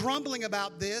disciples were grumbling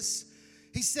about this,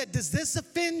 he said, does this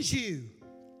offend you?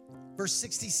 Verse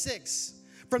 66,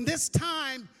 from this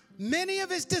time, many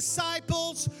of his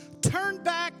disciples turned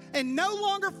back and no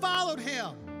longer followed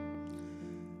him.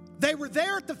 They were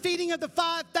there at the feeding of the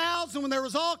 5,000 when there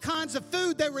was all kinds of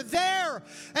food. They were there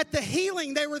at the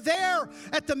healing. They were there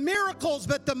at the miracles.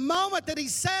 But the moment that he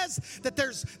says that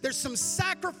there's some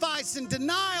sacrifice and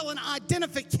denial and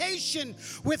identification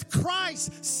with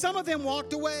Christ, some of them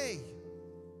walked away.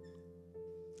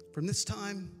 From this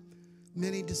time,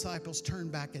 many disciples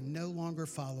turned back and no longer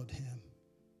followed him.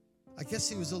 I guess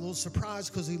he was a little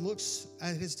surprised because he looks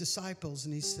at his disciples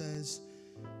and he says,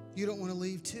 you don't want to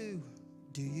leave too,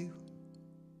 do you?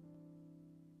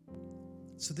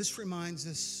 So this reminds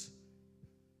us,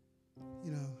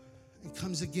 it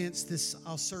comes against this,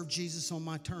 I'll serve Jesus on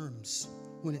my terms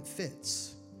when it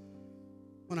fits.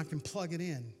 When I can plug it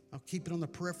in, I'll keep it on the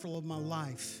peripheral of my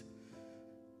life.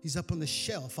 He's up on the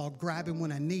shelf, I'll grab him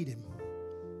when I need him.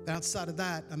 But outside of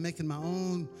that, I'm making my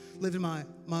own, living my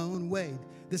own way.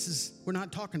 We're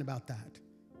not talking about that.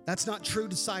 That's not true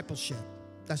discipleship.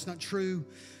 That's not true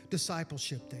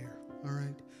discipleship there. All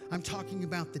right. I'm talking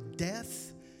about the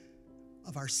death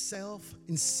of ourself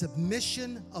in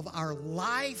submission of our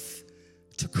life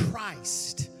to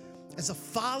Christ as a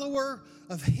follower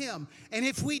of him. And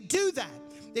if we do that,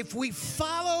 if we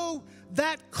follow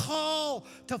that call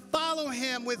to follow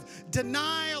him with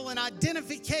denial and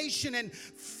identification and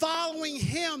following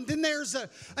him, then there's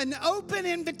an open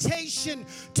invitation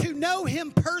to know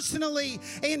him personally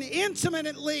and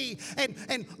intimately, and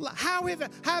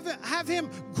have him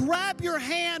grab your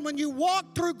hand when you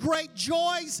walk through great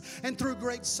joys and through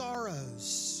great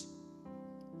sorrows.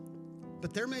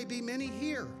 But there may be many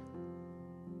here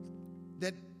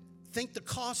that think the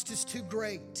cost is too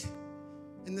great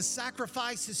and the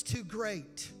sacrifice is too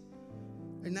great,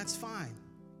 and that's fine.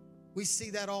 We see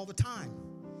that all the time.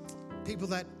 People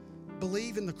that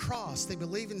believe in the cross, they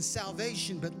believe in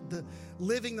salvation, but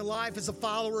living the life as a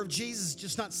follower of Jesus is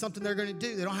just not something they're going to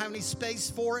do. They don't have any space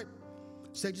for it,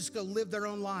 so they just go live their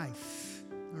own life,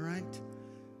 all right?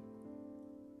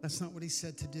 That's not what he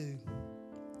said to do.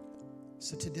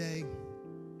 So today,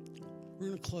 we're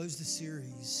going to close the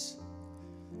series,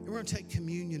 and we're going to take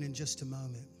communion in just a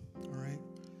moment, all right?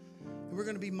 And we're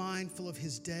going to be mindful of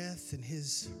his death and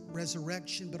his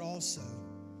resurrection, but also,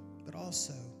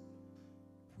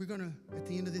 we're going to, at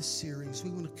the end of this series, we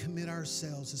want to commit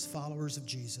ourselves as followers of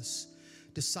Jesus,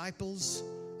 disciples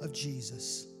of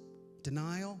Jesus.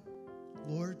 Denial,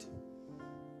 Lord,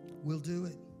 we'll do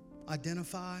it.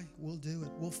 Identify, we'll do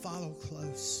it. We'll follow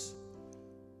close.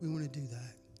 We want to do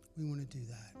that. We want to do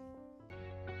that.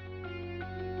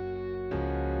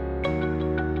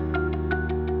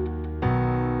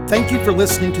 Thank you for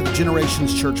listening to the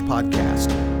Generations Church podcast.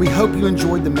 We hope you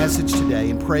enjoyed the message today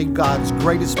and pray God's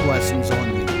greatest blessings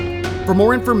on you. For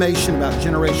more information about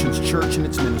Generations Church and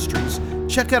its ministries,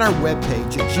 check out our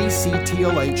webpage at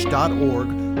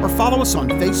gctlh.org or follow us on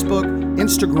Facebook,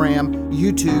 Instagram,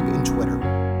 YouTube, and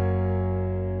Twitter.